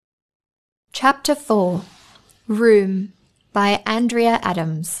Chapter 4 Room by Andrea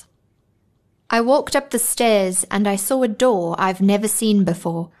Adams. I walked up the stairs and I saw a door I've never seen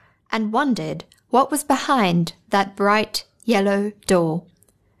before and wondered what was behind that bright yellow door.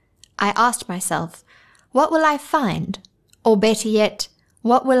 I asked myself, what will I find? Or better yet,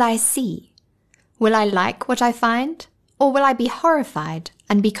 what will I see? Will I like what I find? Or will I be horrified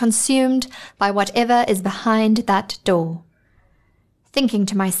and be consumed by whatever is behind that door? Thinking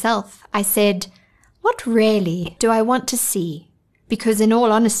to myself, I said, what really do I want to see? Because in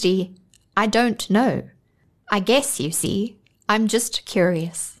all honesty, I don't know. I guess, you see, I'm just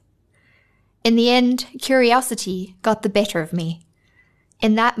curious. In the end, curiosity got the better of me.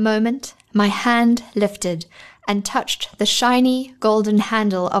 In that moment, my hand lifted and touched the shiny golden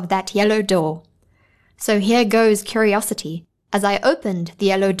handle of that yellow door. So here goes curiosity as I opened the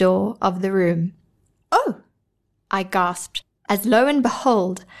yellow door of the room. Oh! I gasped, as lo and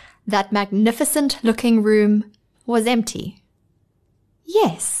behold, that magnificent-looking room was empty.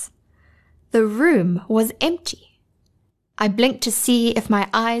 Yes, the room was empty. I blinked to see if my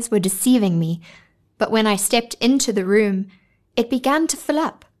eyes were deceiving me, but when I stepped into the room, it began to fill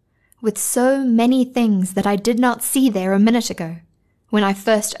up with so many things that I did not see there a minute ago, when I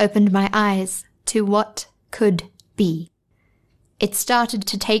first opened my eyes to what could be. It started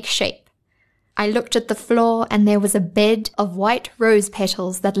to take shape. I looked at the floor and there was a bed of white rose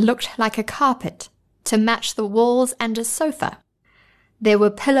petals that looked like a carpet to match the walls and a sofa. There were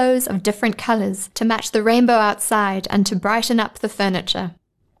pillows of different colors to match the rainbow outside and to brighten up the furniture.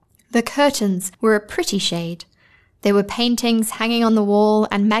 The curtains were a pretty shade. There were paintings hanging on the wall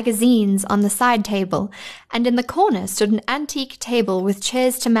and magazines on the side table, and in the corner stood an antique table with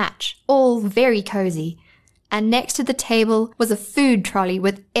chairs to match, all very cozy. And next to the table was a food trolley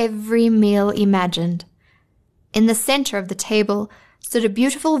with every meal imagined. In the center of the table stood a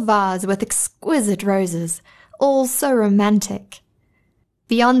beautiful vase with exquisite roses, all so romantic.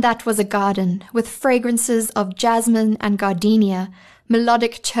 Beyond that was a garden with fragrances of jasmine and gardenia,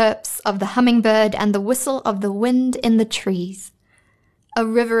 melodic chirps of the hummingbird and the whistle of the wind in the trees. A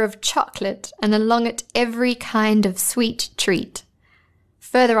river of chocolate, and along it every kind of sweet treat.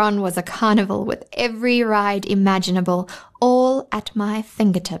 Further on was a carnival with every ride imaginable, all at my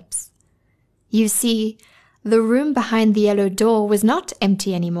fingertips. You see, the room behind the yellow door was not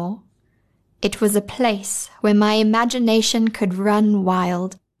empty anymore. It was a place where my imagination could run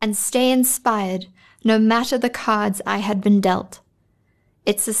wild and stay inspired no matter the cards I had been dealt.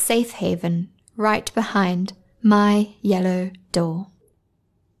 It's a safe haven right behind my yellow door.